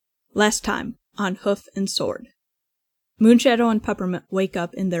Last time on Hoof and Sword. Moonshadow and Peppermint wake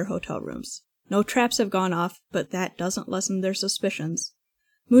up in their hotel rooms. No traps have gone off, but that doesn't lessen their suspicions.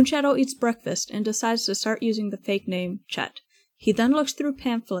 Moonshadow eats breakfast and decides to start using the fake name Chet. He then looks through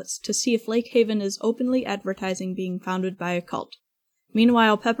pamphlets to see if Lake Haven is openly advertising being founded by a cult.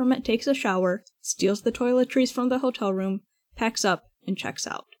 Meanwhile, Peppermint takes a shower, steals the toiletries from the hotel room, packs up, and checks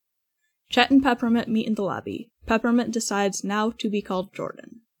out. Chet and Peppermint meet in the lobby. Peppermint decides now to be called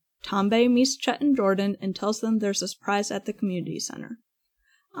Jordan. Tombay meets Chet and Jordan and tells them there's a surprise at the community center.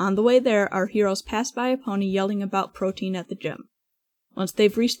 On the way there, our heroes pass by a pony yelling about protein at the gym. Once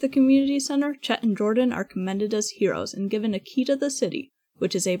they've reached the community center, Chet and Jordan are commended as heroes and given a key to the city,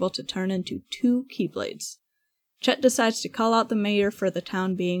 which is able to turn into 2 Keyblades. Chet decides to call out the mayor for the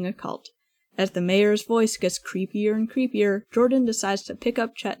town being a cult. As the mayor's voice gets creepier and creepier, Jordan decides to pick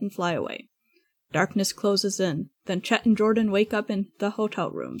up Chet and fly away. Darkness closes in. Then Chet and Jordan wake up in the hotel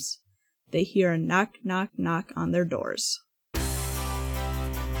rooms. They hear a knock, knock, knock on their doors.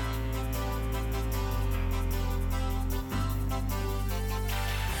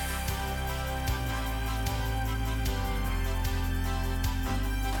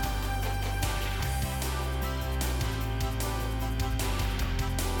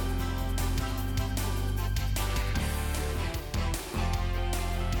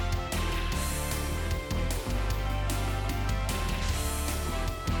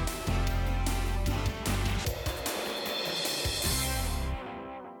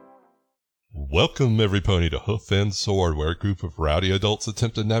 Welcome, every pony, to Hoof and Sword, where a group of rowdy adults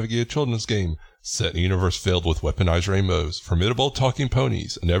attempt to navigate a children's game set in a universe filled with weaponized rainbows, formidable talking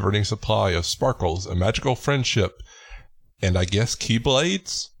ponies, a never-ending supply of sparkles, a magical friendship, and I guess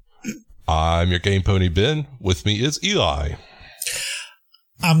Keyblades? I'm your game pony, Ben. With me is Eli.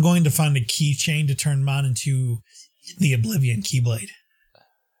 I'm going to find a keychain to turn mine into the Oblivion Keyblade.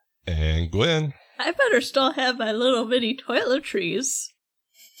 And Gwen. I better still have my little mini toiletries.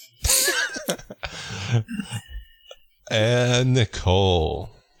 And Nicole.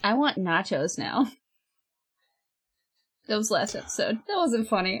 I want nachos now. That was last episode. That wasn't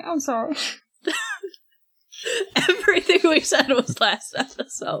funny. I'm sorry. Everything we said was last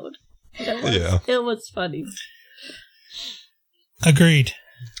episode. It was funny. Agreed.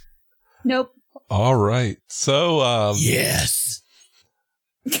 Nope. All right. So, yes.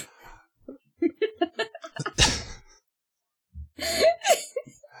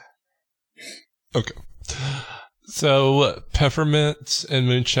 Okay. So, Peppermint and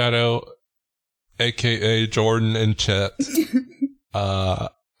Moonshadow, aka Jordan and Chet,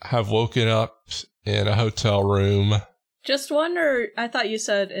 have woken up in a hotel room. Just one, or I thought you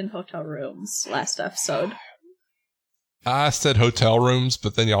said in hotel rooms last episode. I said hotel rooms,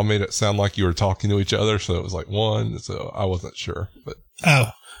 but then y'all made it sound like you were talking to each other, so it was like one, so I wasn't sure. But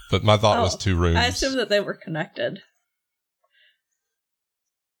my thought was 2 rooms. I assumed that they were connected.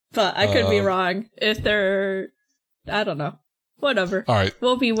 But I could be wrong. If they're, I don't know. Whatever. All right.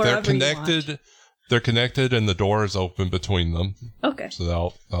 We'll be wherever connected. you want. They're connected, and the door is open between them. Okay.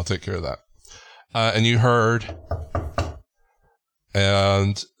 So I'll take care of that. And you heard,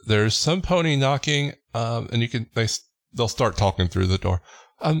 and there's some pony knocking. And you can they'll start talking through the door.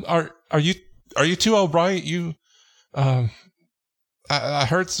 Are you two all right? You, I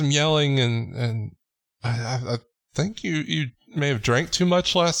heard some yelling, and I think you may have drank too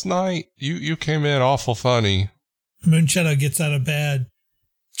much last night. You came in awful funny. Moonshadow gets out of bed,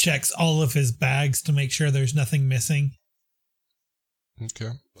 checks all of his bags to make sure there's nothing missing.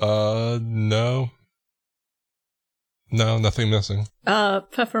 Okay. No, nothing missing.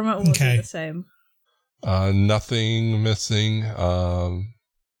 Peppermint will do the same. Nothing missing. I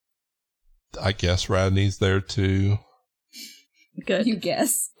guess Radney's there too. Good. You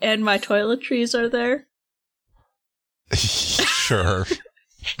guess. And my toiletries are there? Sure.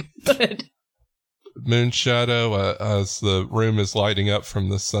 Good. Moonshadow, as the room is lighting up from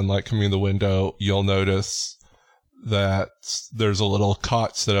the sunlight coming in the window, you'll notice that there's a little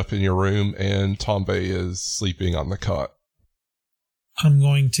cot set up in your room, and Tombay is sleeping on the cot. I'm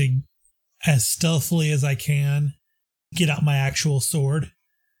going to, as stealthily as I can, get out my actual sword.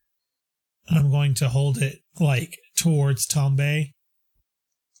 And I'm going to hold it, like, towards Tombay.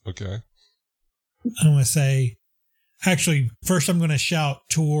 Okay. I'm going to say... Actually, first I'm going to shout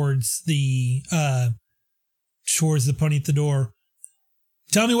towards the pony at the door.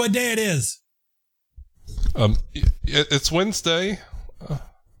 Tell me what day it is. It's Wednesday.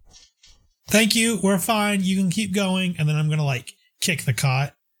 Thank you. We're fine. You can keep going. And then I'm going to kick the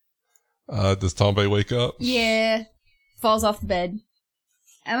cot. Does Tombay wake up? Yeah. Falls off the bed.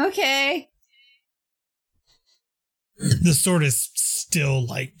 I'm okay. The sword is still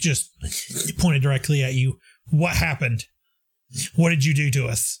like just pointed directly at you. What happened? What did you do to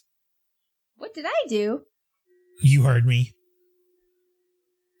us? What did I do? You heard me.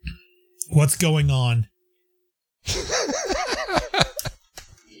 What's going on?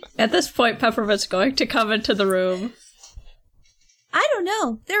 At this point, Peppermint's going to come into the room. I don't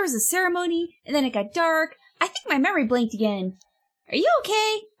know. There was a ceremony, and then it got dark. I think my memory blanked again. Are you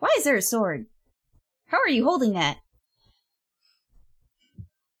okay? Why is there a sword? How are you holding that?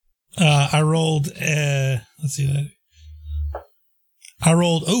 I rolled, let's see that. I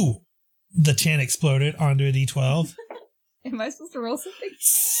rolled, the 10 exploded onto a D12. Am I supposed to roll something?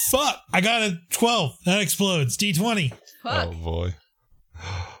 Fuck! I got a 12. That explodes. D20. Fuck. Oh boy.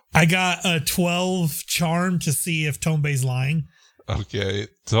 I got a 12 charm to see if Tombe's lying. Okay,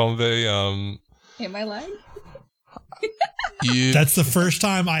 Tombe, Am I lying? That's the first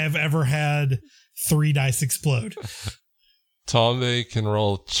time I have ever had 3 dice explode. Tombe can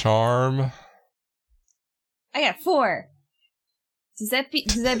roll charm. I got 4. Does that be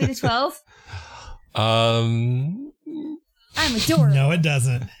the 12? I'm adorable. No, it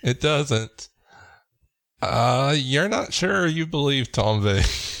doesn't. It doesn't. You're not sure you believe Tombe.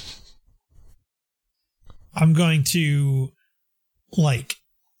 I'm going to,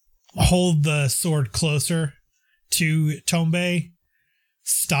 hold the sword closer to Tombe,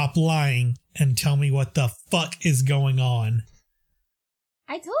 stop lying, and tell me what the fuck is going on.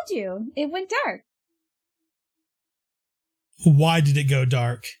 I told you. It went dark. Why did it go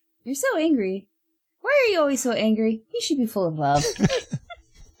dark? You're so angry. Why are you always so angry? You should be full of love.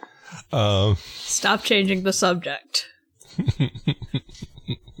 Stop changing the subject.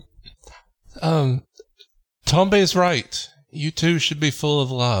 Tombe's right. You two should be full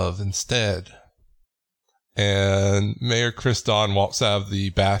of love instead. And Mayor Christon walks out of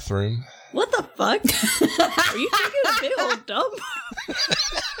the bathroom. What the fuck? Are you taking a big old dump?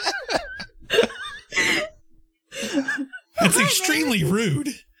 That's extremely rude.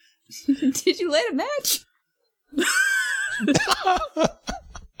 Did you light a match?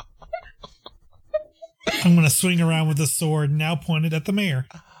 I'm going to swing around with the sword now pointed at the mayor.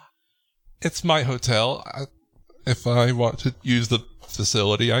 It's my hotel. If I want to use the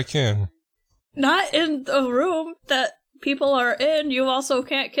facility, I can. Not in the room that people are in. You also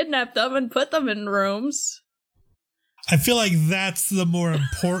can't kidnap them and put them in rooms. I feel like that's the more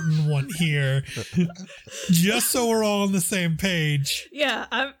important one here. Just so we're all on the same page. Yeah,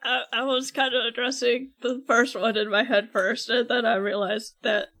 I was kind of addressing the first one in my head first, and then I realized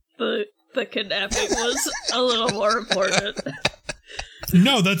that the kidnapping was a little more important.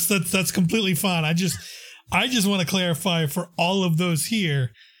 No, that's completely fine. I just want to clarify for all of those here,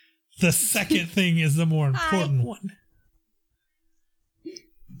 the second thing is the more important one.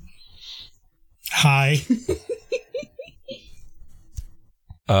 Hi.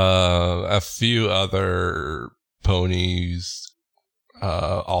 A few other ponies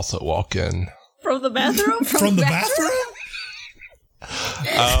also walk in. From the bathroom? From the bathroom?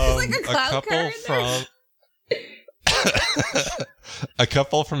 Like a cloud car in a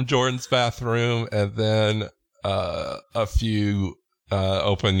couple from Jordan's bathroom, and then a few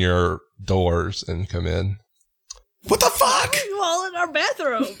open your doors and come in. What the fuck? Why are you all in our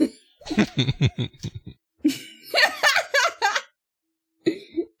bathroom?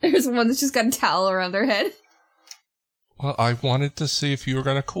 There's one that's just got a towel around their head. Well, I wanted to see if you were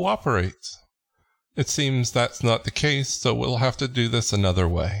going to cooperate. It seems that's not the case, so we'll have to do this another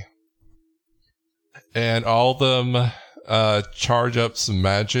way. And all of them charge up some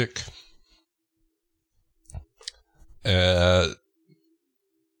magic.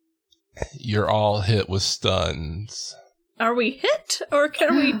 You're all hit with stuns. Are we hit, or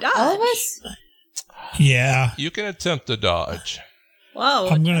can we dodge? All of us? Yeah. You can attempt to dodge. Wow.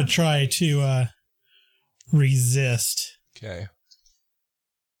 I'm going to try to resist. Okay.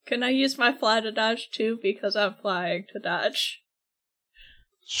 Can I use my fly to dodge too? Because I'm flying to dodge.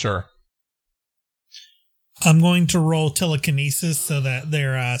 Sure. I'm going to roll telekinesis so that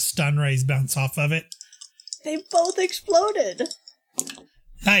their stun rays bounce off of it. They both exploded.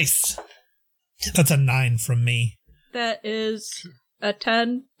 Nice. That's a 9 from me. That is a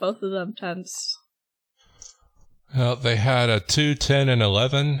 10. Both of them 10s. Well, they had a 2, 10, and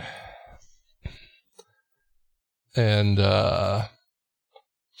 11. And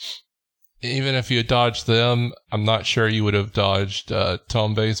even if you dodged them, I'm not sure you would have dodged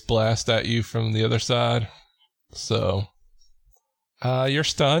Tombe's blast at you from the other side. So, you're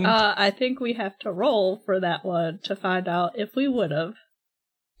stunned. I think we have to roll for that one to find out if we would have.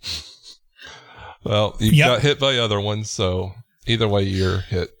 Well, you got hit by other ones, so either way you're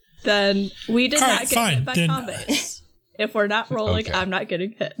hit. Then we did All not right, get fine. hit by Then- combos. If we're not rolling, Okay. I'm not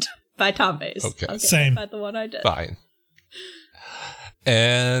getting hit by Tom Maze. Okay. Same. By the one I did. Fine.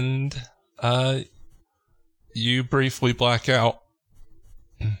 And you briefly black out.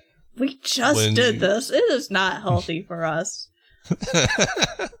 We just When did you- this. It is not healthy for us.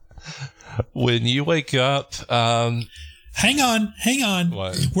 When you wake up, Hang on.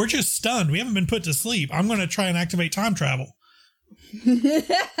 what? We're just stunned. We haven't been put to sleep. I'm going to try and activate time travel.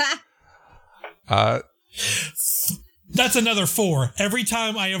 That's another 4. Every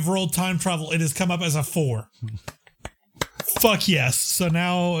time I have rolled time travel, it has come up as a 4. Fuck yes. So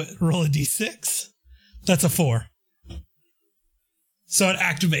now roll a d6. That's a 4. So it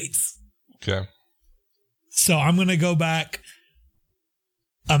activates. Okay. So I'm going to go back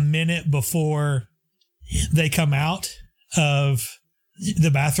a minute before they come out of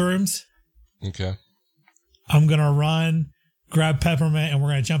the bathrooms. Okay. I'm going to run, grab Peppermint, and we're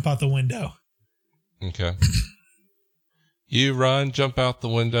going to jump out the window. Okay. You run, jump out the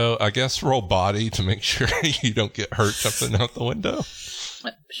window. I guess roll body to make sure you don't get hurt jumping out the window.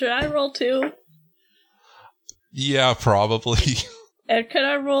 Should I roll 2? Yeah, probably. And could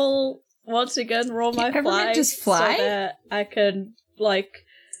I roll, once again, roll my Peppermint fly? just fly? So that I could,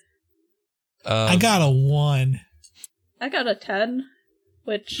 I got a 1. I got a 10,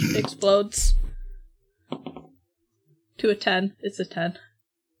 which explodes to a 10. It's a 10.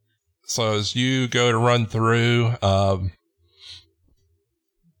 So as you go to run through,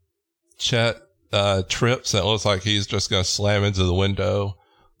 Chet trips. It looks like he's just going to slam into the window,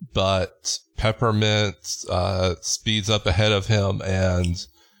 but Peppermint speeds up ahead of him, and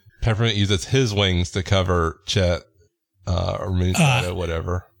Peppermint uses his wings to cover Chet or Moonshadow,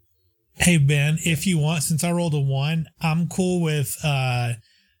 whatever. Hey, Ben, if you want, since I rolled a 1, I'm cool with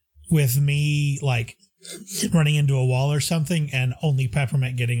me, like, running into a wall or something and only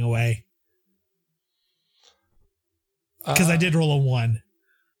Peppermint getting away. Because I did roll a 1.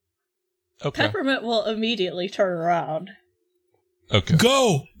 Okay. Peppermint will immediately turn around. Okay.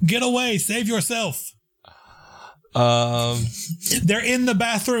 Go! Get away! Save yourself! They're in the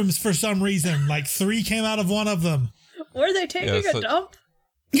bathrooms for some reason. Like 3 came out of one of them. Were they taking Yeah, so- a dump?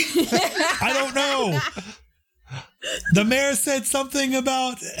 I don't know. The mayor said something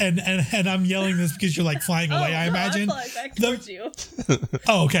about, and I'm yelling this because you're like flying away, I imagine. I'm flying back towards you.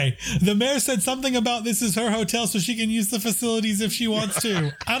 Oh, okay. The mayor said something about this is her hotel so she can use the facilities if she wants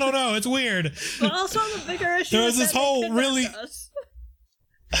to. I don't know. It's weird. But also the bigger issue There was is this that they whole kidnapped really- us.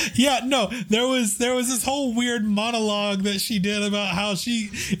 Yeah, no, there was this whole weird monologue that she did about how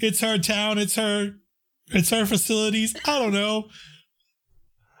it's her town, it's her facilities. I don't know.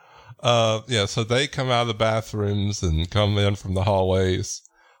 Yeah, so they come out of the bathrooms and come in from the hallways.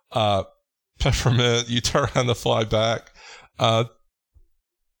 Peppermint, you turn around to fly back.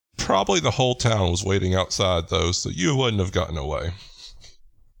 Probably the whole town was waiting outside, though, so you wouldn't have gotten away.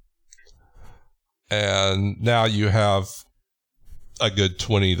 And now you have a good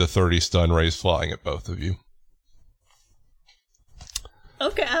 20 to 30 stun rays flying at both of you.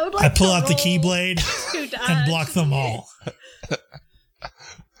 Okay, I would like I pull to out the roll Keyblade to dodge. and block them all.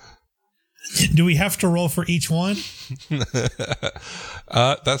 Do we have to roll for each one?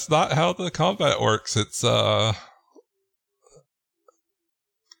 That's not how the combat works. It's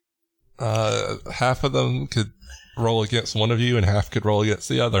half of them could roll against one of you and half could roll against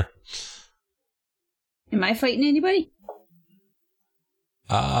the other. Am I fighting anybody?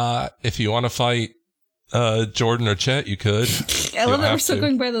 If you want to fight Jordan or Chet, you could. I love that we're have still to.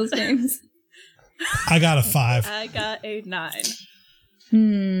 going by those names. I got a 5. I got a 9.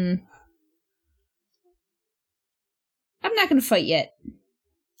 I'm not going to fight yet.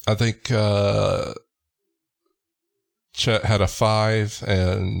 I think Chet had a 5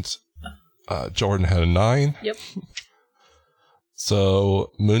 and Jordan had a 9. Yep.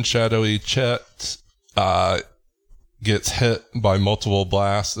 So Moonshadowy Chet gets hit by multiple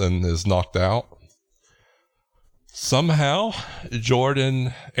blasts and is knocked out. Somehow,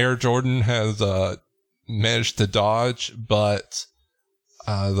 Air Jordan has managed to dodge, but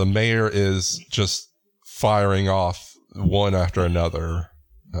the mayor is just firing off one after another.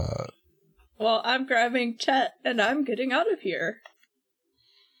 Well, I'm grabbing Chet and I'm getting out of here.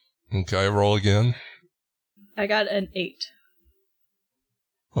 Okay, roll again. I got an 8.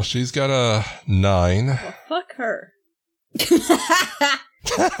 Well, she's got a 9. Well, fuck her.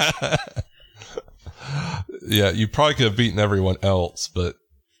 Yeah, you probably could have beaten everyone else, but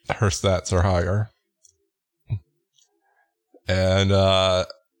her stats are higher. And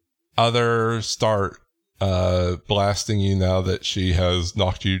others start blasting you now that she has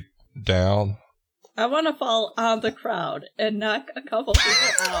knocked you down. I want to fall on the crowd and knock a couple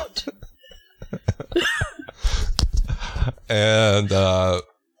people out. And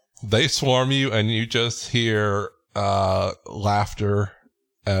they swarm you, and you just hear laughter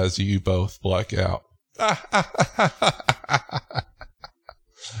as you both black out.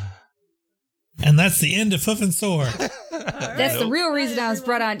 And that's the end of Hoof and Sword. That's the real reason I was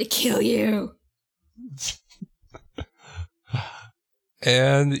brought on to kill you.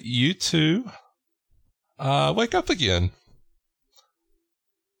 And you two wake up again.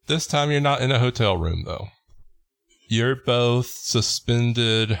 This time you're not in a hotel room, though. You're both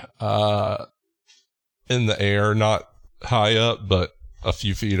suspended in the air, not high up, but a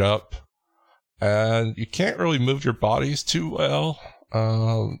few feet up. And you can't really move your bodies too well.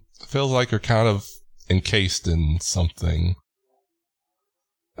 It feels like you're kind of encased in something.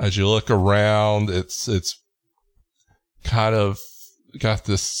 As you look around, it's kind of got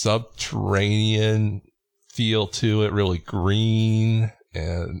this subterranean feel to it, really green,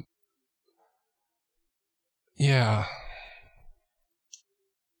 and yeah.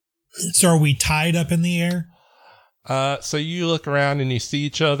 So are we tied up in the air? So you look around and you see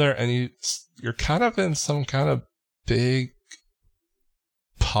each other, and you're kind of in some kind of big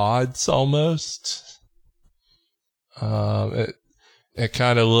pods almost. It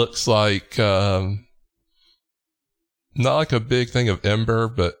kind of looks like not like a big thing of amber,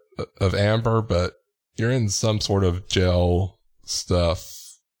 but you're in some sort of gel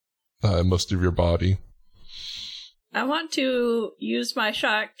stuff most of your body. I want to use my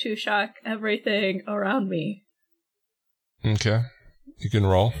shock to shock everything around me. Okay. You can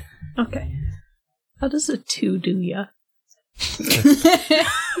roll. Okay. How does a 2 do ya?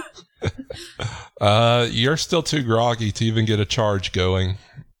 You're still too groggy to even get a charge going.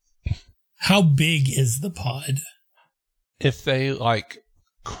 How big is the pod? If they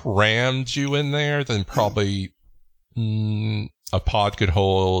crammed you in there, then probably a pod could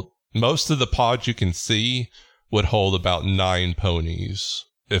hold. Most of the pods you can see would hold about 9 ponies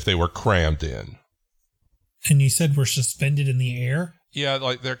if they were crammed in. And you said we're suspended in the air?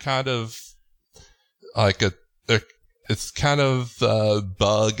 Yeah, they're kind of it's kind of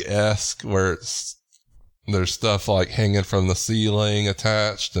bug-esque where there's stuff hanging from the ceiling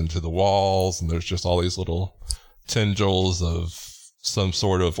attached into the walls, and there's just all these little tendrils of some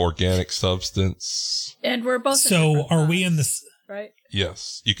sort of organic substance. And we're both. So are we in this? Right.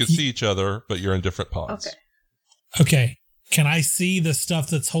 Yes, you can see each other, but you're in different pods. Okay. Can I see the stuff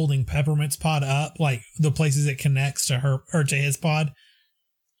that's holding Peppermint's pod up, like the places it connects to her or to his pod?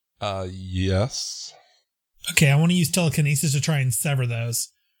 Yes. Okay, I want to use telekinesis to try and sever those.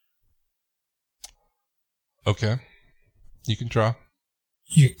 Okay. You can try.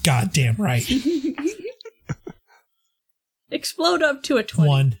 You're goddamn right. Explode up to a 20.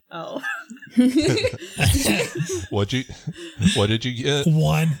 1. Oh. What did you get?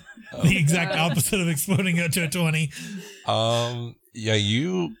 1. The exact opposite of exploding up to a 20. Yeah,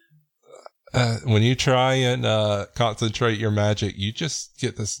 you when you try and concentrate your magic, you just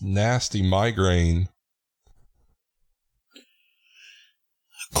get this nasty migraine.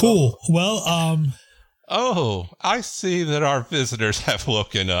 Cool. Well, Oh, I see that our visitors have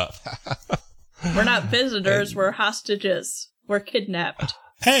woken up. We're not visitors, we're hostages. We're kidnapped.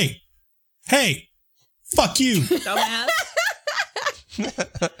 Hey, fuck you. Dumbass.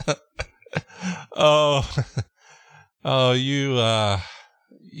 Oh,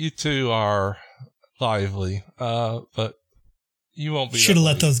 you two are lively, but you won't be. Should have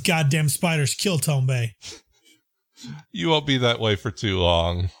let those goddamn spiders kill Tombe. You won't be that way for too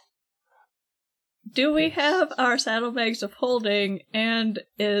long. Do we have our saddlebags of holding, and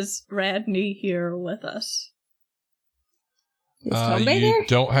is Radney here with us? Is Tombe You there?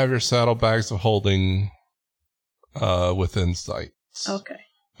 don't have your saddlebags of holding within sight. Okay.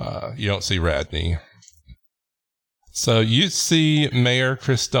 You don't see Radney. So you see Mayor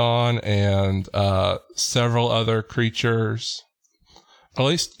Kriston and several other creatures. At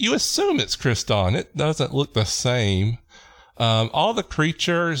least you assume it's Kriston. It doesn't look the same. All the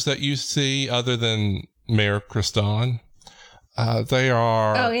creatures that you see other than Mayor Kriston, they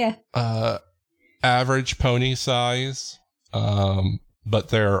are average pony size, but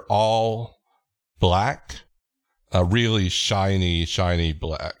they're all black. Really shiny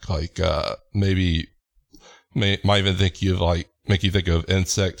black. Maybe might even make you think of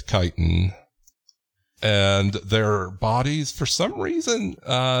insect chitin. And their bodies, for some reason,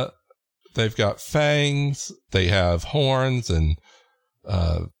 they've got fangs, they have horns and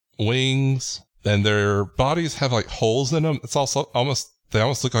wings, and their bodies have holes in them. It's also they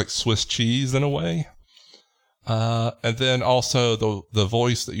almost look like Swiss cheese in a way. And then also the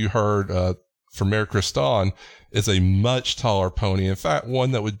voice that you heard from Mayor Kriston is a much taller pony. In fact,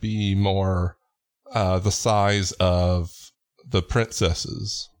 one that would be more the size of the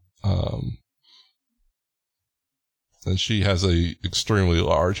princesses. And she has a extremely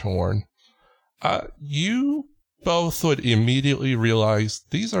large horn. You both would immediately realize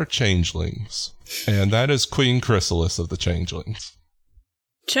these are changelings. And that is Queen Chrysalis of the Changelings.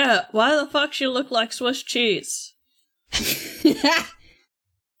 Chet, why the fuck she look like Swiss cheese?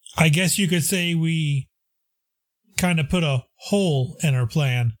 I guess you could say we kind of put a hole in our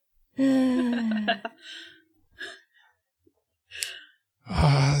plan.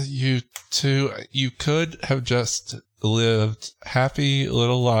 You two, you could have just lived happy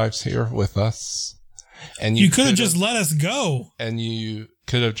little lives here with us. And you could have just let us go. And you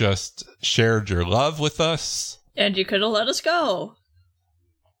could have just shared your love with us. And you could have let us go.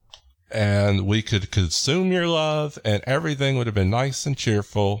 And we could consume your love, and everything would have been nice and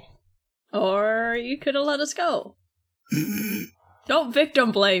cheerful. Or you could have let us go. Don't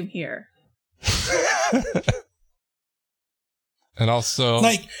victim blame here. And also,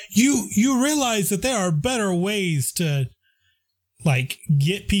 like, you realize that there are better ways to, like,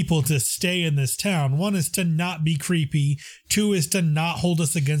 get people to stay in this town. One is to not be creepy. 2 is to not hold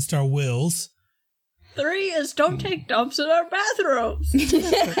us against our wills. 3 is don't take dumps in our bathrooms.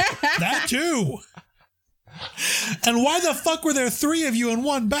 That too. And why the fuck were there 3 of you in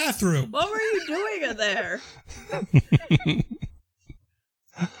one bathroom? What were you doing in there?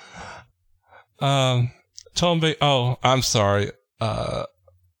 Tombe, oh, I'm sorry.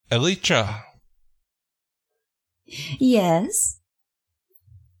 Elytra. Yes?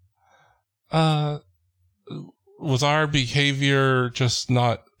 Was our behavior just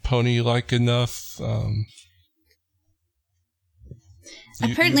not pony-like enough? Apparently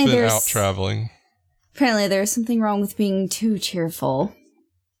you've been there's out traveling. Apparently there's something wrong with being too cheerful.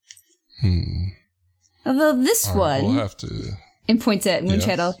 Although this one, we'll have to, and points at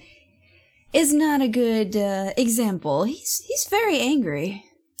Moonshadow, yes, is not a good example. He's very angry.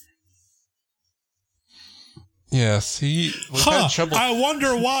 Yes, we've had trouble. I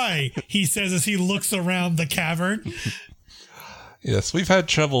wonder why, he says as he looks around the cavern. Yes, we've had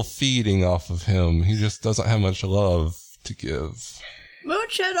trouble feeding off of him. He just doesn't have much love to give.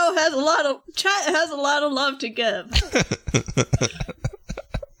 Moonshadow has a lot of love to give.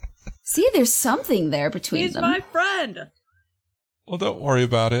 See, there's something there between them. He's my friend. Well, don't worry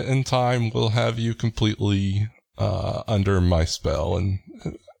about it. In time, we'll have you completely under my spell, and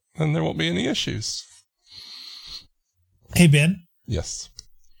there won't be any issues. Hey, Ben. Yes.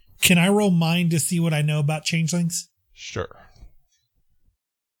 Can I roll mine to see what I know about changelings? Sure.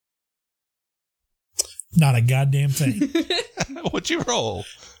 Not a goddamn thing. What'd you roll?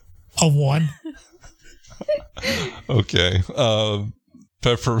 A 1. Okay.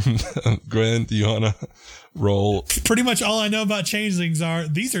 Pepper, Gwen, do you want to roll? Pretty much all I know about changelings are,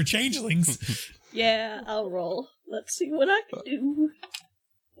 these are changelings. Yeah, I'll roll. Let's see what I can do.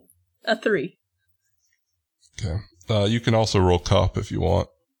 A 3. Okay. You can also roll cop if you want.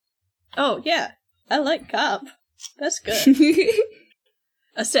 Oh, yeah. I like cop. That's good.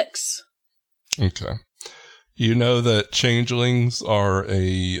 A 6. Okay. You know that changelings are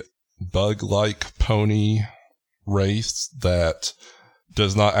a bug-like pony race that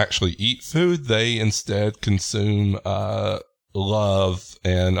does not actually eat food. They instead consume love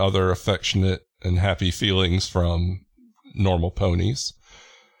and other affectionate and happy feelings from normal ponies.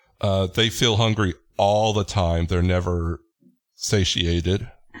 They feel hungry all the time. They're never satiated.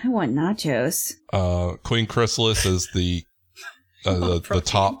 I want nachos. Queen Chrysalis is the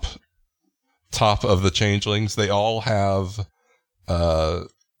top of the changelings. They all have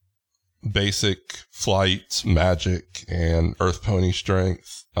basic flight, magic, and earth pony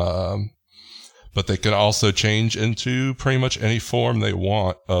strength. But they can also change into pretty much any form they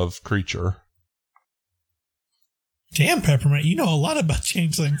want of creature. Damn, Peppermint, you know a lot about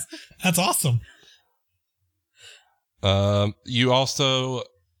changelings. That's awesome. You also,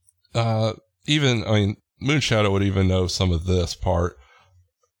 Moonshadow would even know some of this part,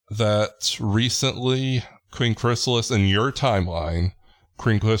 that recently Queen Chrysalis, in your timeline,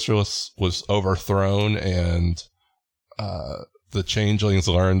 Queen Chrysalis was overthrown, and the changelings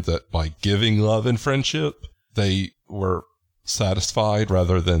learned that by giving love and friendship, they were satisfied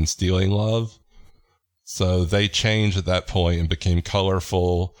rather than stealing love. So they changed at that point and became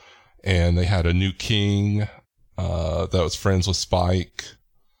colorful, and they had a new king that was friends with Spike.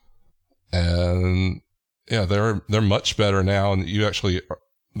 And yeah, they're much better now, and you actually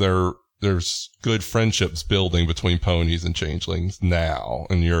there's good friendships building between ponies and changelings now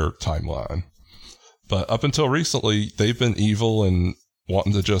in your timeline. But up until recently, they've been evil and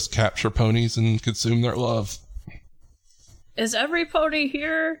wanting to just capture ponies and consume their love. Is every pony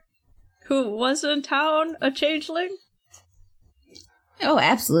here who was in town a changeling? Oh,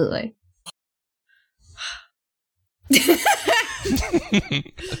 absolutely.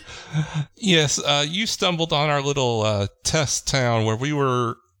 Yes, you stumbled on our little test town where we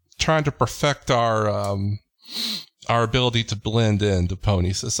were trying to perfect our ability to blend into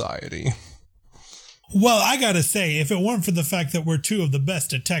pony society. Well, I gotta say, if it weren't for the fact that we're two of the best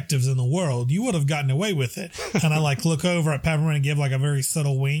detectives in the world, you would have gotten away with it. And I look over at Peppermint and give a very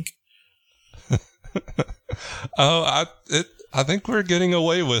subtle wink. I think we're getting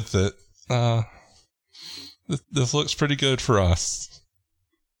away with it. This looks pretty good for us.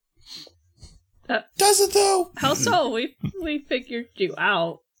 Does it though? How so? We figured you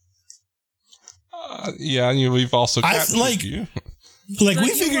out. Yeah, and we've also captured you. We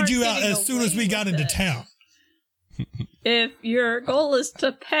you figured weren't you out getting as soon as we away got with into it. town. If your goal is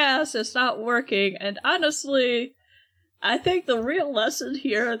to pass, it's not working. And honestly, I think the real lesson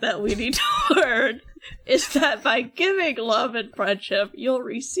here that we need to learn is that by giving love and friendship, you'll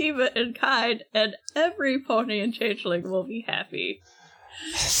receive it in kind, and every pony and changeling will be happy.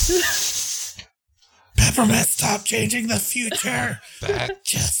 Peppermint, stop changing the future.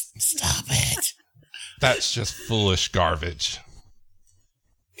 Just stop it. That's just foolish garbage.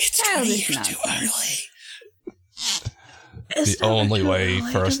 It's Childish 20 years too nonsense. early. The only way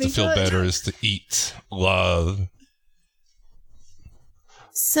for us to feel better is to eat love.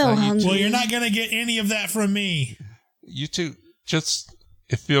 So hungry. Well, you're not going to get any of that from me. You two,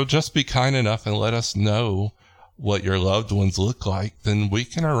 if you'll just be kind enough and let us know what your loved ones look like, then we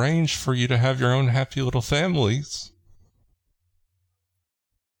can arrange for you to have your own happy little families.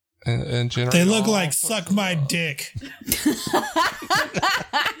 And generate They look all like sorts suck of my love. dick.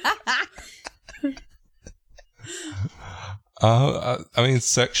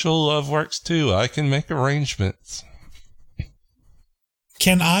 Sexual love works too. I can make arrangements.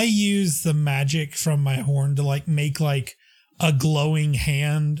 Can I use the magic from my horn to make a glowing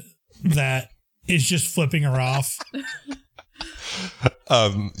hand that is just flipping her off?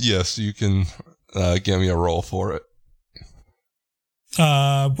 Yes, you can give me a roll for it.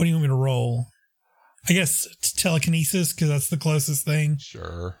 What do you want me to roll? I guess telekinesis, because that's the closest thing.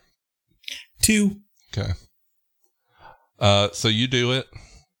 Sure. 2. Okay. So you do it.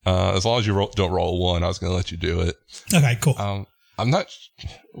 As long as you don't roll 1, I was going to let you do it. Okay, cool. I'm not.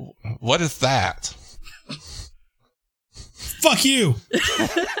 What is that? Fuck you.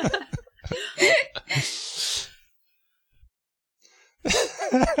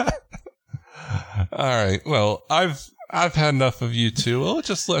 All right. Well, I've had enough of you two. I'll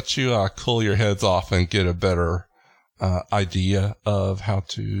just let you cool your heads off and get a better idea of how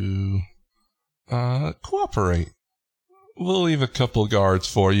to cooperate. We'll leave a couple guards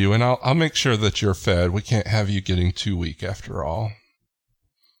for you, and I'll make sure that you're fed. We can't have you getting too weak after all.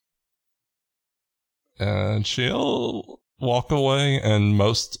 And she'll walk away, and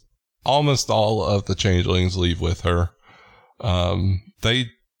almost all of the changelings leave with her.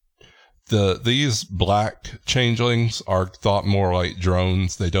 These black changelings are thought more like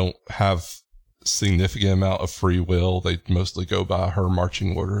drones. They don't have significant amount of free will. They mostly go by her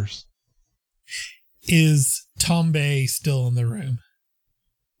marching orders. Is Tombe still in the room?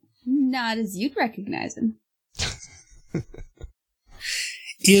 Not as you'd recognize him.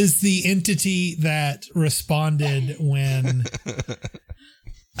 Is the entity that responded when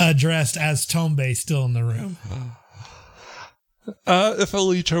addressed as Tombe still in the room? If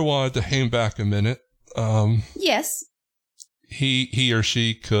Alitra wanted to hang back a minute, Yes. he or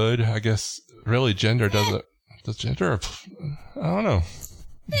she could. I guess really gender doesn't. Does gender? I don't know.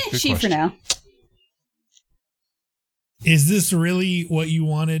 Good She question. for now. Is this really what you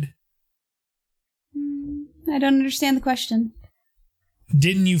wanted? I don't understand the question.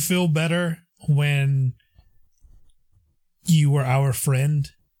 Didn't you feel better when you were our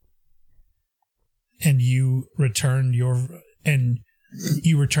friend and you returned the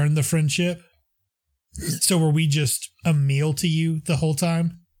friendship? So were we just a meal to you the whole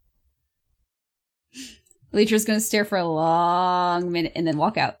time? Leetra's going to stare for a long minute and then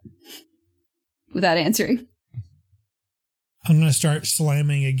walk out without answering. I'm going to start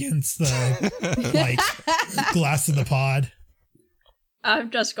slamming against the glass of the pod. I'm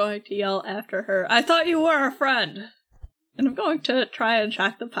just going to yell after her, I thought you were a friend! And I'm going to try and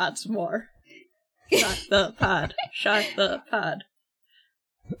shock the pod some more. Shock the pod. Shock the pod.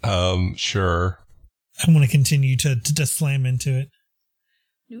 Sure. I'm going to continue to slam into it.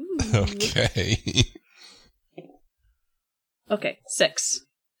 Ooh. Okay. Okay, 6.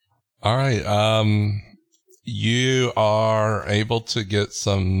 All right. You are able to get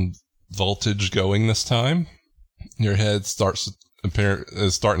some voltage going this time. Your head starts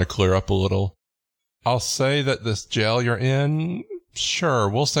is starting to clear up a little. I'll say that this jail you're in, sure,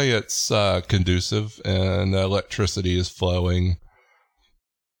 we'll say it's conducive and electricity is flowing.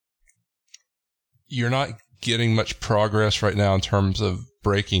 You're not getting much progress right now in terms of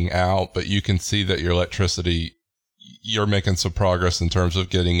breaking out, but you can see that your electricity, you're making some progress in terms of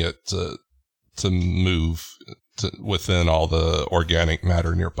getting it to move within all the organic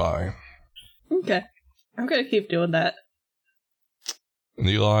matter nearby. Okay. I'm going to keep doing that. And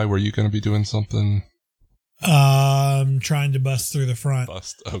Eli, were you going to be doing something? Trying to bust through the front.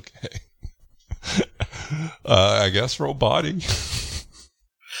 Okay. I guess roll body.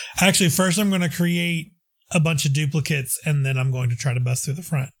 Actually, first I'm going to create a bunch of duplicates, and then I'm going to try to bust through the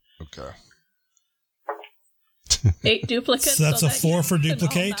front. Okay. 8 duplicates. So that's a 4 you for can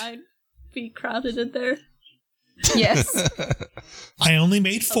duplicate. all 9 be crowded in there. Yes. I only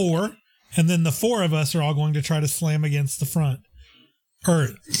made 4, and then the 4 of us are all going to try to slam against the front. Or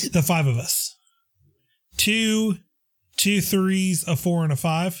the 5 of us. 2 3s, a 4, and a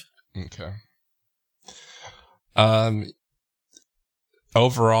 5. Okay.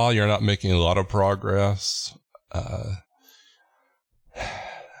 Overall, you're not making a lot of progress.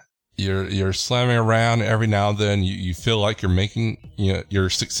 You're slamming around every now and then. You feel like you're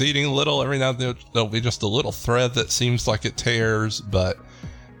succeeding a little. Every now and then there'll be just a little thread that seems like it tears, but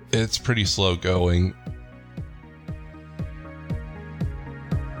it's pretty slow going.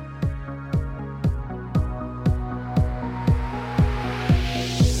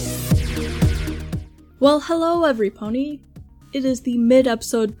 Well, hello, everypony. It is the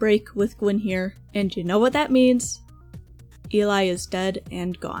mid-episode break with Gwyn here, and you know what that means? Eli is dead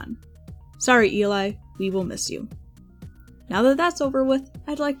and gone. Sorry, Eli, we will miss you. Now that that's over with,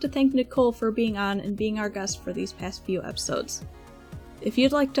 I'd like to thank Nicole for being on and being our guest for these past few episodes. If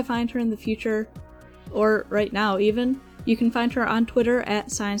you'd like to find her in the future, or right now even, you can find her on Twitter at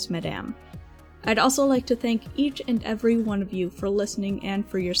ScienceMadame. I'd also like to thank each and every one of you for listening and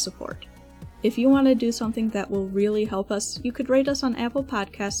for your support. If you want to do something that will really help us, you could rate us on Apple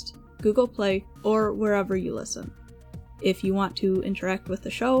Podcasts, Google Play, or wherever you listen. If you want to interact with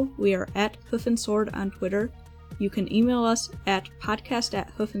the show, we are at Hoof and Sword on Twitter. You can email us at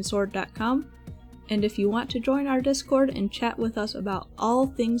podcast@hoofandsword.com. And if you want to join our Discord and chat with us about all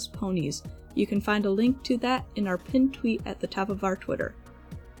things ponies, you can find a link to that in our pinned tweet at the top of our Twitter.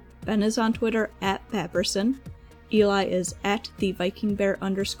 Ben is on Twitter at Babberson. Eli is at the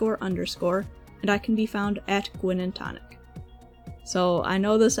VikingBear__, and I can be found at Gwyn and Tonic. So I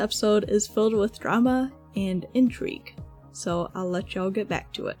know this episode is filled with drama and intrigue, so I'll let y'all get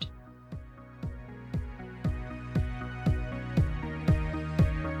back to it.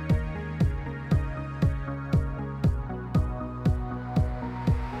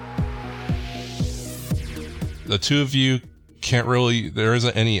 The two of you there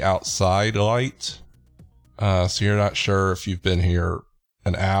isn't any outside light. So you're not sure if you've been here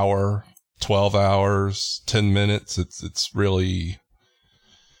an hour, 12 hours, 10 minutes. It's really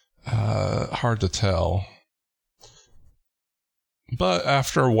hard to tell. But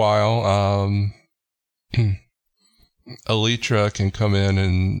after a while, Elytra can come in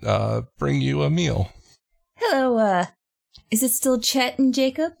and bring you a meal. Hello, is it still Chet and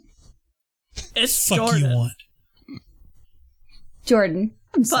Jacob? It's Fuck Jordan. you want. Jordan.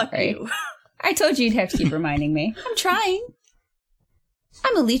 I'm Fuck sorry. you. I told you you'd have to keep reminding me. I'm trying.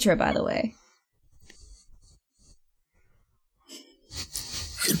 I'm Elytra, by the way.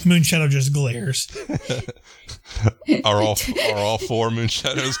 Moonshadow just glares. Are all 4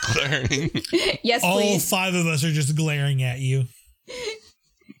 Moonshadows glaring? Yes, All please. 5 of us are just glaring at you.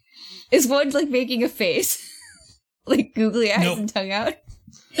 Is one like making a face? Like googly eyes Nope. and tongue out?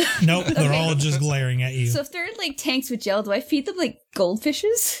 Nope, they're all just glaring at you. So if they're in like tanks with gel, do I feed them like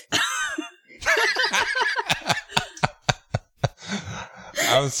goldfishes?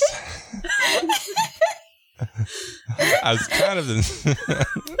 I was kind of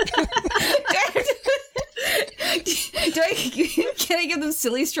Can I give them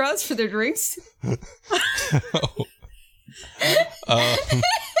silly straws for their drinks?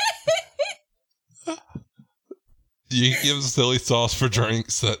 You can give silly sauce for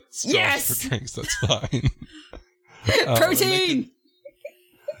drinks. Yes! For drinks. That's fine. Protein.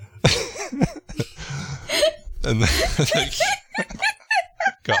 And then,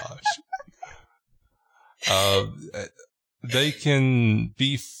 gosh, they can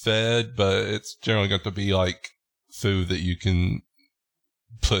be fed, but it's generally going to be like food that you can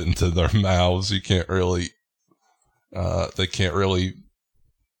put into their mouths. You can't really. They can't really.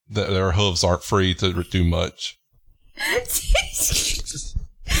 Their hooves aren't free to do much.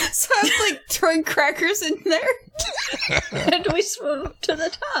 So So I'm like throwing crackers in there. And we swim to the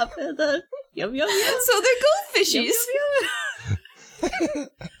top, and then yum yum yum. So they're goldfishies. Yum,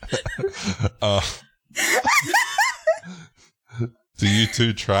 yum, Do you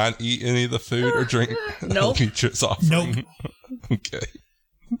two try and eat any of the food or drink? Nope. Leech's offering? Nope. Okay.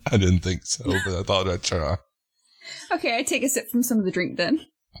 I didn't think so, but I thought I'd try. Okay, I take a sip from some of the drink then.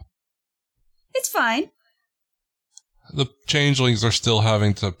 It's fine. The changelings are still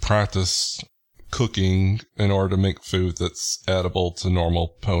having to practice cooking in order to make food that's edible to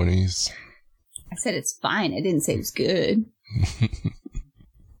normal ponies. I said it's fine. I didn't say it was good.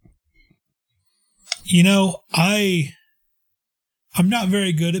 You know, I'm not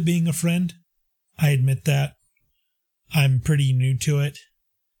very good at being a friend. I admit that. I'm pretty new to it.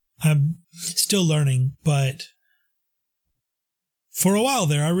 I'm still learning, but for a while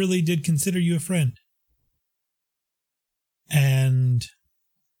there, I really did consider you a friend. And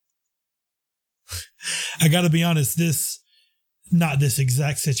I gotta be honest, not this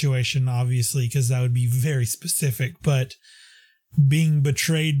exact situation, obviously, because that would be very specific, but being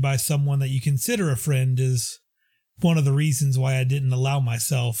betrayed by someone that you consider a friend is one of the reasons why I didn't allow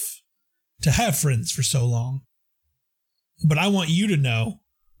myself to have friends for so long. But I want you to know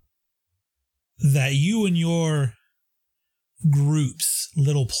that you and your group's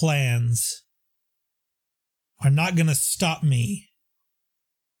little plans are not going to stop me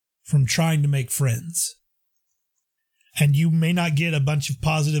from trying to make friends. And you may not get a bunch of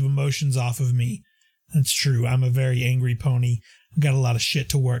positive emotions off of me. That's true. I'm a very angry pony. I've got a lot of shit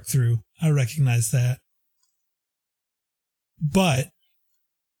to work through. I recognize that. But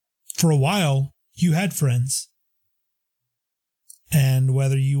for a while, you had friends. And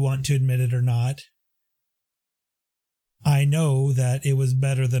whether you want to admit it or not, I know that it was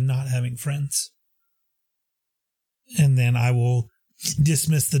better than not having friends. And then I will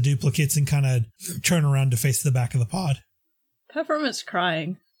dismiss the duplicates and kind of turn around to face the back of the pod. Peppermint's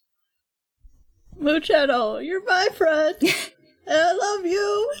crying. Moochado, you're my friend. And I love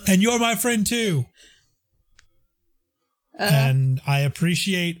you. And you're my friend too. And I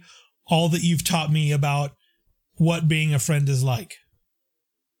appreciate all that you've taught me about what being a friend is like.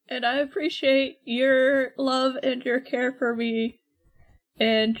 And I appreciate your love and your care for me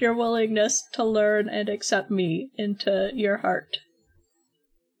and your willingness to learn and accept me into your heart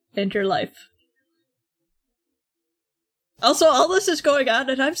and your life. Also, all this is going on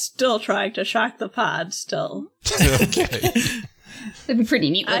and I'm still trying to shock the pod still. Okay. That'd be pretty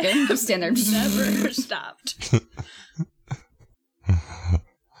neat looking. Just stand there. Never stopped.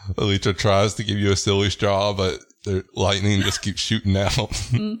 Alicia tries to give you a silly straw, but the lightning just keeps shooting out.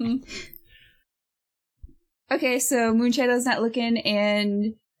 Mm-hmm. Okay, so Moonshadow's not looking,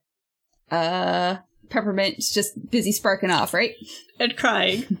 and Peppermint's just busy sparking off, right? And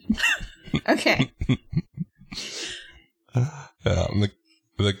crying. Okay.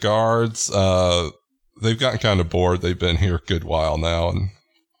 The guards, they've gotten kind of bored. They've been here a good while now, and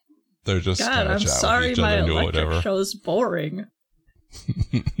they're just God, kind of I'm chatting sorry with each my other and doing electric whatever. show's boring.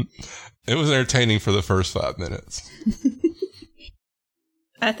 It was entertaining for the first 5 minutes.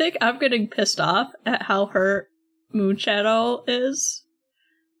 I think I'm getting pissed off at how hurt Moonshadow is.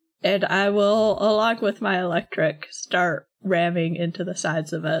 And I will, along with my electric, start ramming into the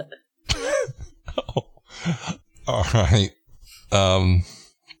sides of it. Oh. All right.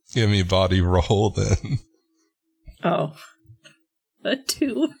 Give me a body roll then. Oh. A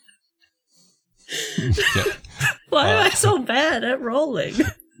 2. Yeah. Why am I so bad at rolling?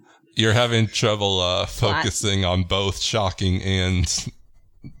 You're having trouble focusing on both shocking and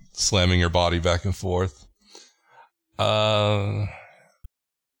slamming your body back and forth.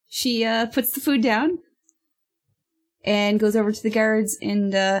 She puts the food down and goes over to the guards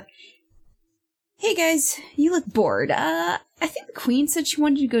and, hey guys, you look bored. I think the queen said she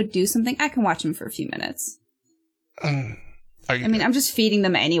wanted to go do something. I can watch them for a few minutes. I'm just feeding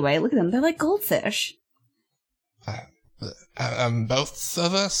them anyway. Look at them. They're like goldfish. Both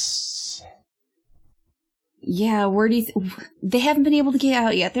of us? Yeah, where do you they haven't been able to get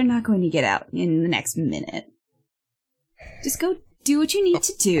out yet. They're not going to get out in the next minute. Just go do what you need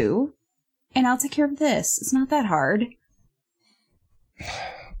to do, and I'll take care of this. It's not that hard.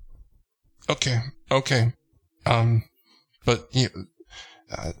 Okay. But you,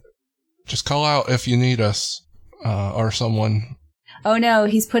 just call out if you need us, or someone. Oh no,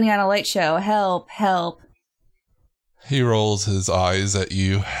 he's putting on a light show. Help. He rolls his eyes at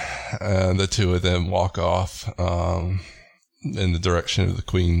you, and the two of them walk off in the direction of the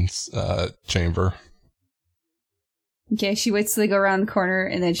queen's chamber. Okay, she waits till they go around the corner,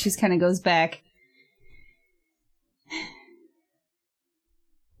 and then she kind of goes back.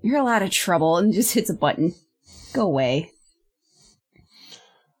 You're a lot of trouble, and just hits a button. Go away.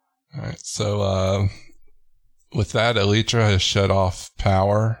 All right, so with that, Elytra has shut off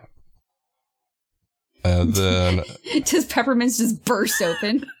power. And then... Does Peppermint's just burst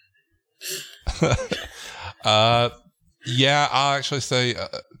open? Yeah, I'll actually say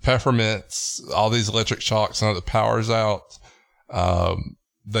Peppermint's, all these electric shocks, now that the power's out,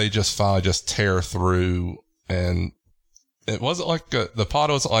 they just finally just tear through, and it wasn't like, the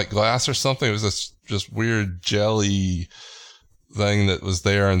pod wasn't like glass or something, it was this just weird jelly thing that was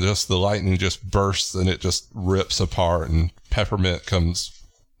there, and just the lightning just bursts and it just rips apart, and Peppermint comes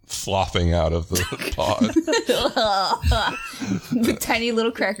flopping out of the pod. With tiny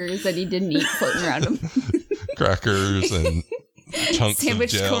little crackers that he didn't eat floating around him. Crackers and chunks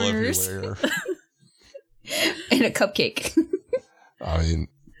Sandwich of gel corners. everywhere. And a cupcake. I mean,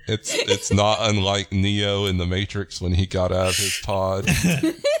 it's not unlike Neo in the Matrix when he got out of his pod.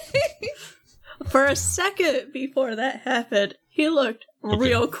 For a second before that happened, he looked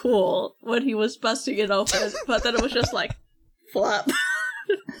real cool when he was busting it open, but then it was just like, flop.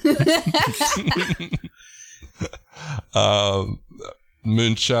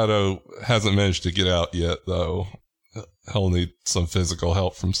 Moonshadow hasn't managed to get out yet, though. He'll need some physical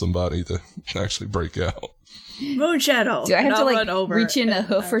help from somebody to actually break out. Moonshadow! Do I have to, run over reach in a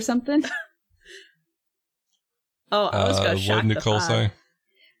hoof or something? Oh, I was going to what shock did Nicole the say?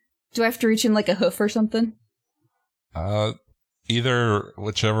 Do I have to reach in like a hoof or something? Either,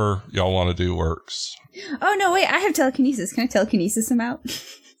 whichever y'all want to do works. Oh, no, wait, I have telekinesis. Can I telekinesis him out?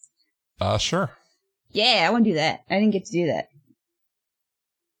 Sure. Yeah, I want to do that. I didn't get to do that.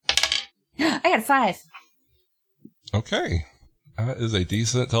 I got a 5. Okay. That is a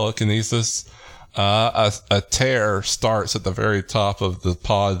decent telekinesis. A tear starts at the very top of the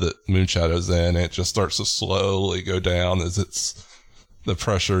pod that Moonshadow's in, and it just starts to slowly go down as the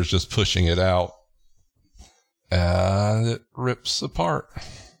pressure is just pushing it out. And it rips apart.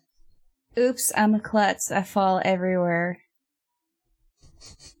 Oops, I'm a klutz. I fall everywhere.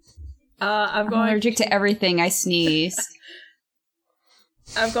 I'm allergic to everything. I sneeze.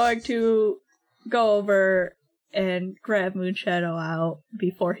 I'm going to go over and grab Moonshadow out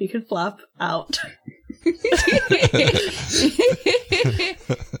before he can flop out.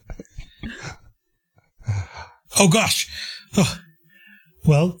 Oh, gosh. Oh.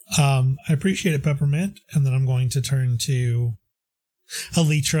 Well, I appreciate it, Peppermint. And then I'm going to turn to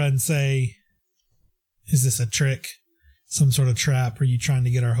Elytra and say, is this a trick? Some sort of trap? Are you trying to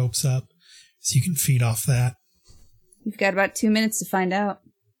get our hopes up so you can feed off that? We've got about 2 minutes to find out.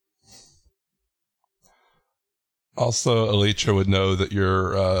 Also, Elytra would know that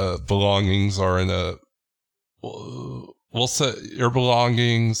your belongings are in a... We'll say your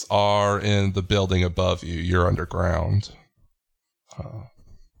belongings are in the building above you. You're underground.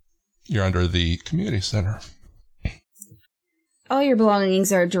 You're under the community center. All your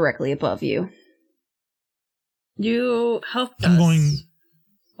belongings are directly above you. You helped us.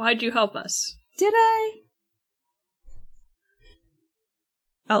 Why'd you help us? Did I?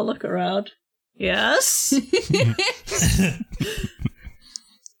 I'll look around. Yes?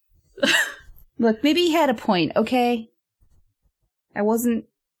 Look, maybe he had a point, okay? I wasn't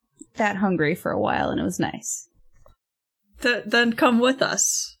that hungry for a while, and it was nice. Then come with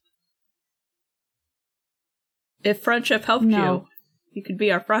us. If friendship helped you, you could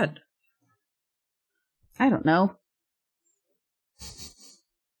be our friend. I don't know.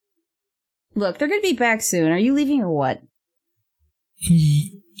 Look, they're gonna be back soon. Are you leaving or what?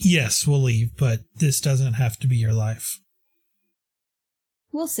 Yes, we'll leave, but this doesn't have to be your life.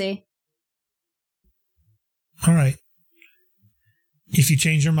 We'll see. All right. If you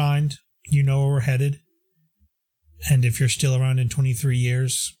change your mind, you know where we're headed. And if you're still around in 23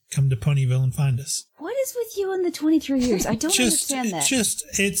 years, come to Ponyville and find us. What is with you in the 23 years? I don't understand that.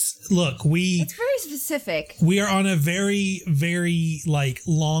 It's very specific. We are on a very, very,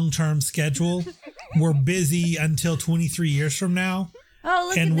 long-term schedule. We're busy until 23 years from now. Oh,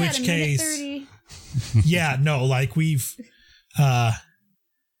 look in at which that, case, 30. Yeah, no, we've, yeah,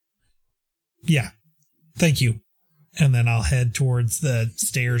 thank you. And then I'll head towards the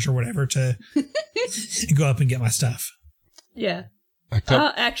stairs or whatever to go up and get my stuff. Yeah.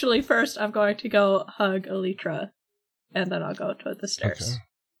 Actually, first I'm going to go hug Elytra, and then I'll go to the stairs. Okay.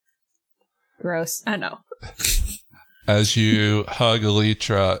 Gross. I know. As you hug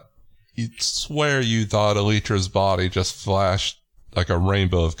Elytra, you swear you thought Elytra's body just flashed like a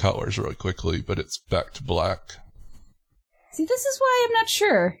rainbow of colors really quickly, but it's back to black. See, this is why I'm not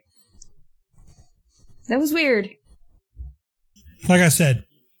sure. That was weird. Like I said,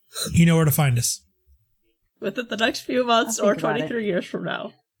 you know where to find us. Within the next few months or 23 years from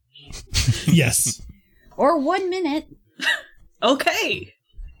now. Yes. Or 1 minute. Okay.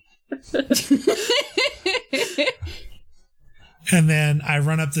 And then I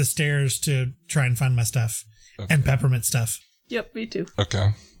run up the stairs to try and find my stuff and Peppermint stuff. Yep, me too.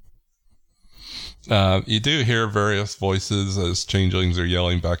 Okay. You do hear various voices as changelings are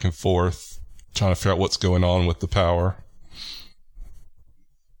yelling back and forth, trying to figure out what's going on with the power.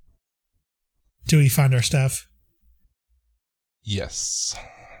 Do we find our stuff? Yes.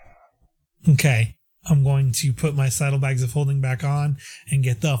 Okay. I'm going to put my saddlebags of holding back on and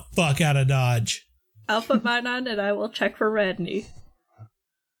get the fuck out of Dodge. I'll put mine on and I will check for Radney.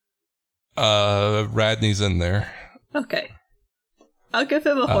 Radney's in there. Okay. I'll give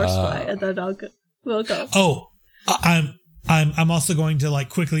him a horsefly and then we'll go. Oh, I'm also going to like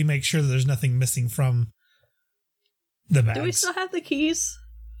quickly make sure that there's nothing missing from the bags. Do we still have the keys?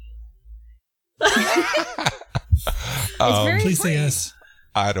 Please say yes.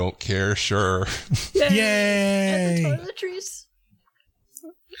 I don't care, sure. Yay! And the toiletries.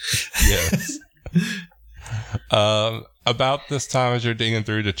 Yes. About this time as you're digging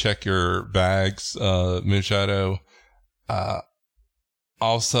through to check your bags, Moonshadow, all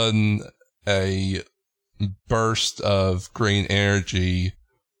of a sudden a burst of green energy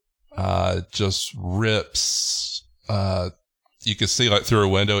just rips. You can see like through a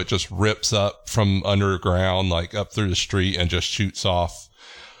window, it just rips up from underground, like up through the street and just shoots off.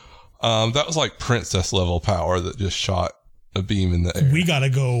 That was like princess level power that just shot a beam in the air. We gotta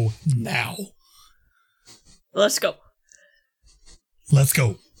go now. Let's go. Let's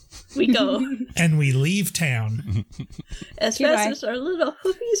go. We go. And we leave town. As Goodbye. fast as our little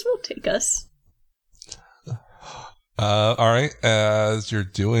hoofies will take us. All right. As you're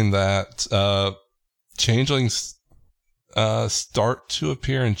doing that, changelings start to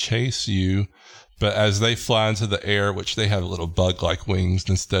appear and chase you, but as they fly into the air, which they have little bug-like wings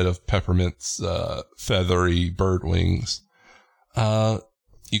instead of Peppermint's feathery bird wings,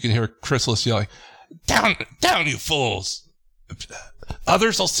 you can hear Chrysalis yelling, "Down, down, you fools!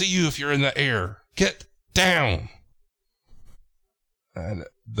 Others will see you if you're in the air. Get down!" And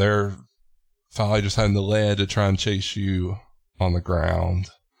they're finally just having the lead to try and chase you on the ground,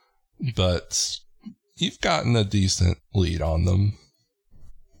 but you've gotten a decent lead on them.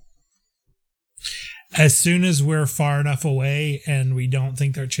 As soon as we're far enough away and we don't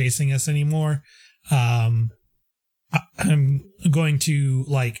think they're chasing us anymore, I'm going to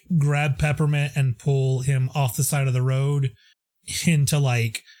like grab Peppermint and pull him off the side of the road into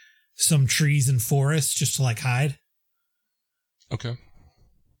like some trees and forest just to like hide. Okay.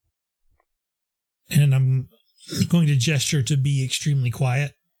 And I'm going to gesture to be extremely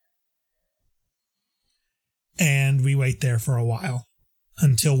quiet. And we wait there for a while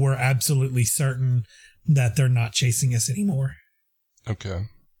until we're absolutely certain that they're not chasing us anymore. Okay.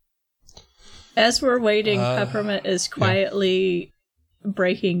 As we're waiting, Peppermint is quietly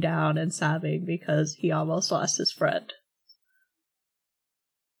breaking down and sobbing because he almost lost his friend.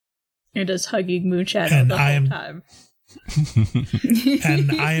 And is hugging Moonshadow And the whole time.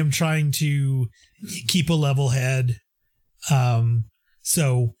 And I am trying to keep a level head.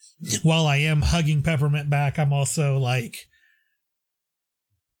 So while I am hugging Peppermint back, I'm also like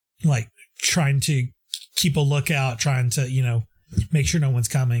trying to keep a lookout, trying to, make sure no one's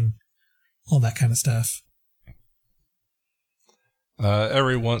coming, all that kind of stuff.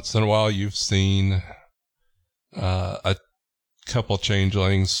 Every once in a while, you've seen a couple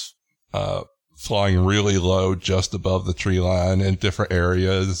changelings flying really low just above the tree line in different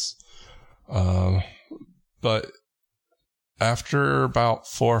areas. But after about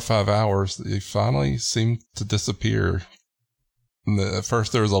 4 or 5 hours, they finally seem to disappear. At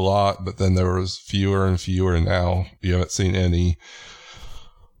first there was a lot, but then there was fewer and fewer, and now you haven't seen any.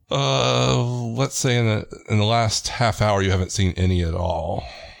 Let's say in the last half hour, you haven't seen any at all.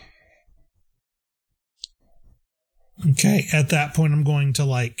 Okay, at that point, I'm going to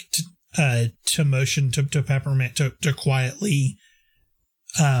to motion to Peppermint to quietly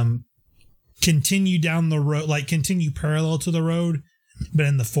continue down the road, continue parallel to the road, but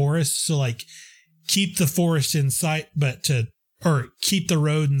in the forest. So keep the forest in sight, or keep the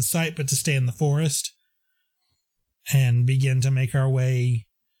road in sight, but to stay in the forest, and begin to make our way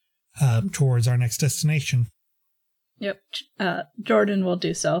towards our next destination. Yep. Jordan will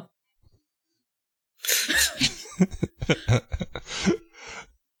do so.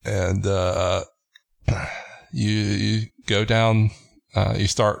 And you go down, you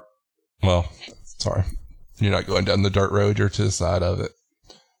start, you're not going down the dirt road, you're to the side of it.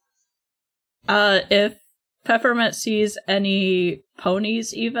 If Peppermint sees any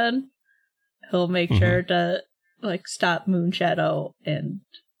ponies even, he'll make sure to stop Moonshadow and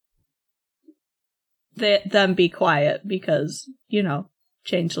them be quiet because,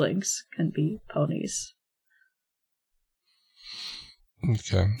 changelings can be ponies.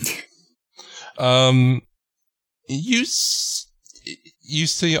 Okay. You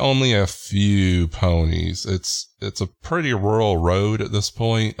see only a few ponies. It's a pretty rural road at this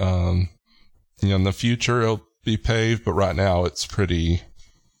point. In the future it'll be paved, but right now it's pretty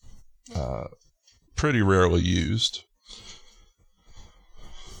rarely used.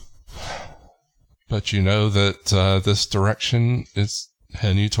 But you know that this direction is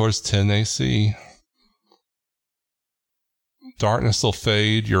heading you towards 10 AC. Darkness will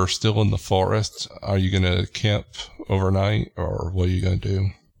fade. You're still in the forest. Are you going to camp overnight, or what are you going to do?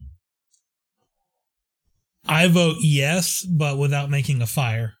 I vote yes, but without making a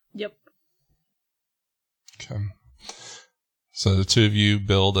fire. Yep. Okay. So the two of you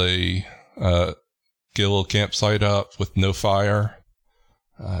build get a little campsite up with no fire.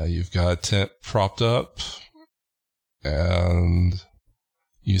 You've got a tent propped up, and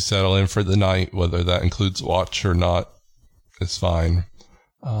you settle in for the night, whether that includes watch or not. It's fine.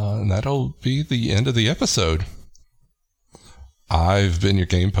 And that'll be the end of the episode. I've been your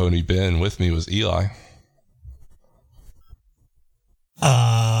game pony, Ben. With me was Eli.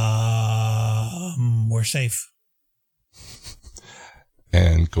 We're safe.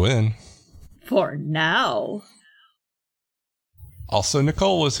 And Gwen. For now. Also,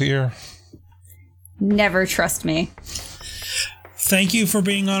 Nicole was here. Never trust me. Thank you for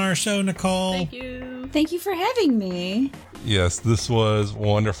being on our show, Nicole. Thank you. Thank you for having me. Yes, this was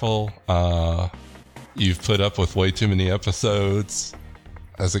wonderful. You've put up with way too many episodes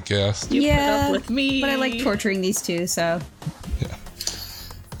as a guest. You put up with me. But I like torturing these two, so. Yeah.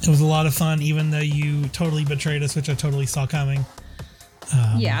 It was a lot of fun, even though you totally betrayed us, which I totally saw coming.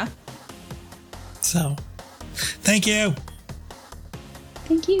 Yeah. So, thank you.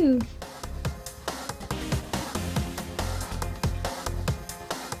 Thank you.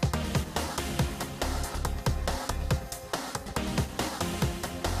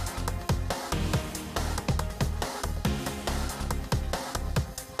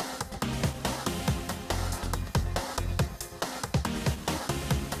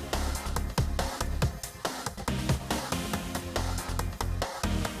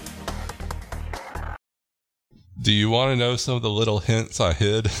 Do you want to know some of the little hints I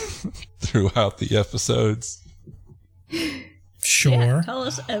hid throughout the episodes? Sure. Yeah, tell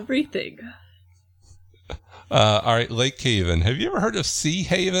us everything. All right, Lake Haven. Have you ever heard of Sea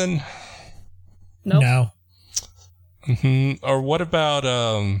Haven? Nope. No. Mm-hmm. Or what about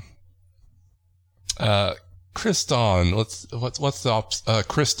Kriston? What's the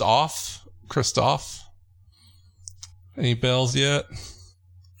Kristoff? Kristoff? Any bells yet?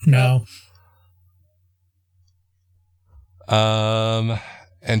 No.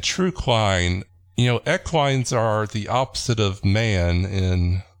 And Truequine. Equines are the opposite of man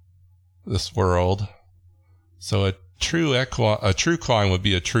in this world. So a Truequine would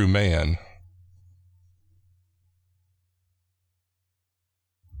be a true man.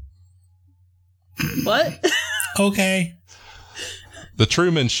 What? Okay. The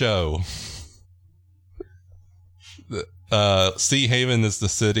Truman Show. Sea Haven is the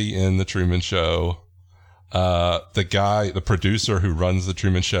city in the Truman Show. The producer who runs the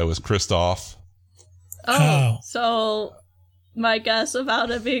Truman Show is Kristoff. Oh. So my guess about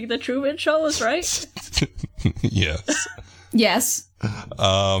it being the Truman Show was right? Yes. Yes.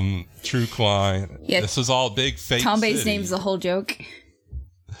 Truequine. Yeah. This is all big fake Tombay's city. name's the whole joke.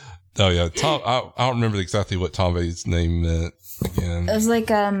 Oh yeah, Tom. I don't remember exactly what Tombay's name meant again. It was like,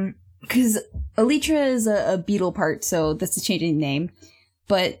 because Elytra is a beetle part, so that's a changing name.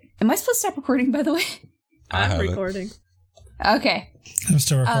 But am I supposed to stop recording, by the way? I I'm haven't. recording. Okay. I'm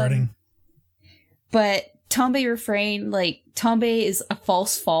still recording. But Tombay refrain, Tombay is a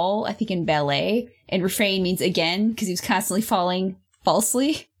false fall, I think, in ballet. And refrain means again, because he was constantly falling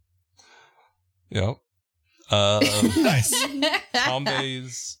falsely. Yep. Nice.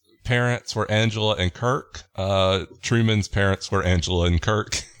 Tombay's parents were Angela and Kirk. Truman's parents were Angela and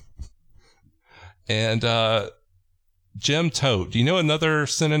Kirk. And Jim Tote. Do you know another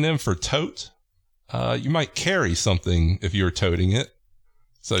synonym for tote? You might carry something if you were toting it.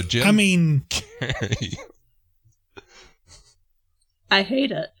 So Jim carry. I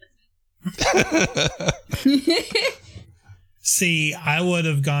hate it. See, I would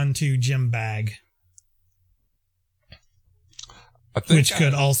have gone to Jim Bag, which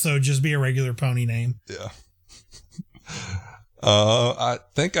could also just be a regular pony name. Yeah. I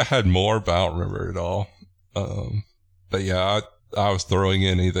think I had more, but I don't remember it all. But yeah, I was throwing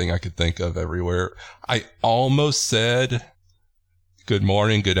in anything I could think of everywhere. I almost said good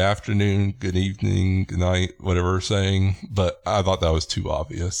morning, good afternoon, good evening, good night, whatever we're saying. But I thought that was too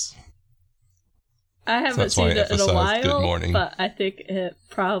obvious. I haven't that's why seen I it in a emphasized while, good morning. but I think it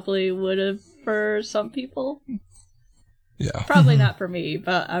probably would have for some people. Yeah. Probably not for me,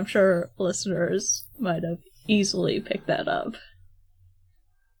 but I'm sure listeners might have easily picked that up.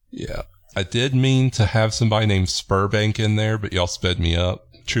 Yeah. I did mean to have somebody named Spurbank in there, but y'all sped me up.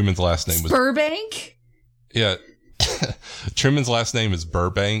 Truman's last name was... Burbank? Yeah. Truman's last name is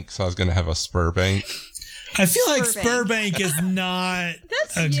Burbank, so I was going to have a Spurbank. I feel like Spurbank is not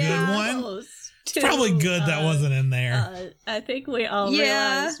a good one. It's probably good that wasn't in there. I think we all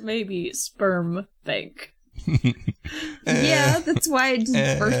realized maybe Sperm Bank. Yeah, that's why it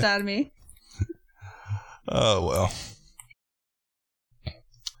just burst out of me. Oh, well.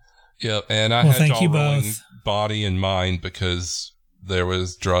 Yep, and I had y'all rolling body and mind because there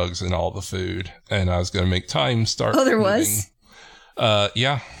was drugs in all the food, and I was going to make time start Oh, there moving. was?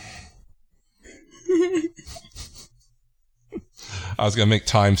 Yeah. I was going to make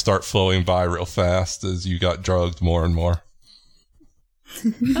time start flowing by real fast as you got drugged more and more.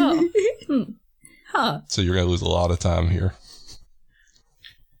 Oh. Huh. So you're going to lose a lot of time here.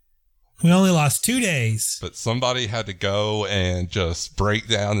 We only lost 2 days. But somebody had to go and just break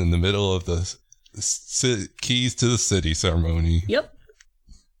down in the middle of the keys to the city ceremony. Yep.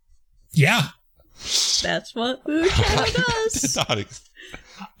 Yeah. That's what Moonshine does.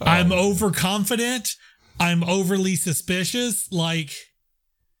 I'm overconfident. I'm overly suspicious. Like,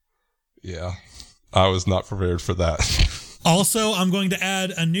 yeah, I was not prepared for that. Also, I'm going to add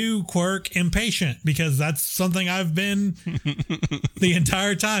a new quirk, impatient, because that's something I've been the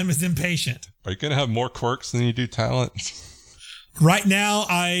entire time is impatient. Are you going to have more quirks than you do talents? Right now,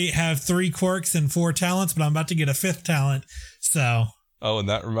 I have 3 quirks and 4 talents, but I'm about to get a 5th talent, so... Oh, and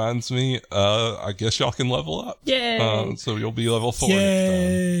that reminds me, I guess y'all can level up. Yay! So you'll be level 4 Yay!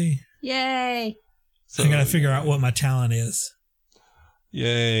 next time. Yay! So, I gotta figure out what my talent is.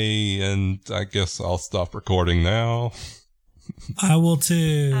 Yay, and I guess I'll stop recording now. I will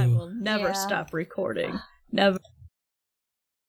too. I will never stop recording. Never.